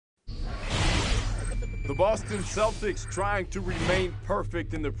The Boston Celtics trying to remain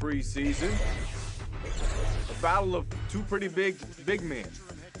perfect in the preseason. A battle of two pretty big men.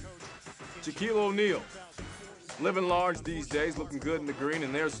 Shaquille O'Neal, living large these days, looking good in the green,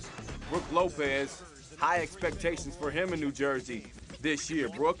 and there's Brook Lopez. High expectations for him in New Jersey this year.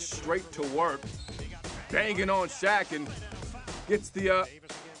 Brooks straight to work, banging on Shaq, and gets the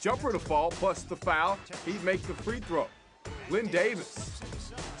jumper to fall, plus the foul. He'd make the free throw. Glenn Davis,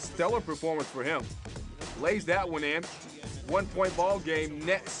 stellar performance for him. Lays that one in. 1 point ball game,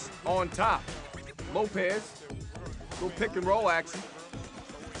 Nets on top. Lopez, little pick and roll action.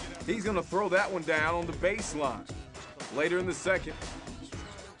 He's gonna throw that one down on the baseline. Later in the second,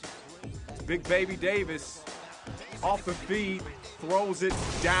 Big Baby Davis, off the feed, throws it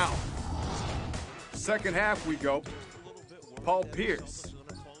down. Second half we go. Paul Pierce,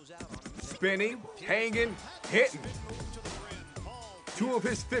 spinning, hanging, hitting. 2 of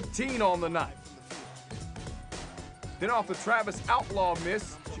his 15 on the night. Then off the Travis Outlaw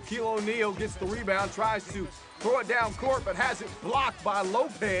miss, Shaquille O'Neal gets the rebound, tries to throw it down court, but has it blocked by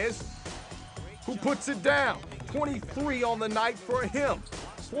Lopez, who puts it down. 23 on the night for him.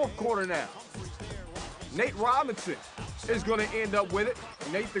 Fourth quarter now. Nate Robinson is going to end up with it.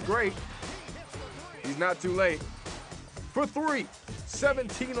 Nate the Great, he's not too late. For 3,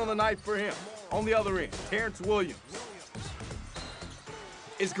 17 on the night for him. On the other end, Terrence Williams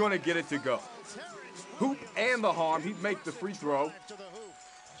is going to get it to go. Hoop and the harm, he'd make the free throw.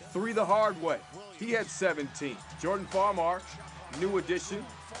 3 the hard way. He had 17. Jordan Farmar, new addition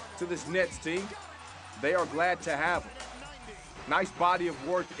to this Nets team. They are glad to have him. Nice body of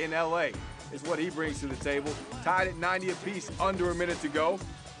work in LA is what he brings to the table. Tied at 90 apiece, under a minute to go.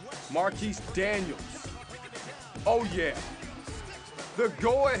 Marquis Daniels. Oh yeah. The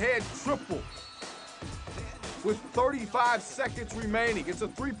go-ahead triple with 35 seconds remaining. It's a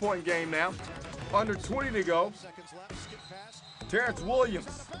 3-point game now. Under 20 to go. Terrence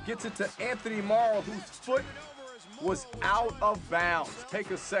Williams gets it to Anthony Morrow, whose foot was out of bounds.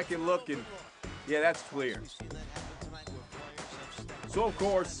 Take a second look, and yeah, that's clear. So, of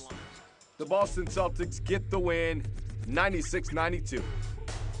course, the Boston Celtics get the win, 96-92.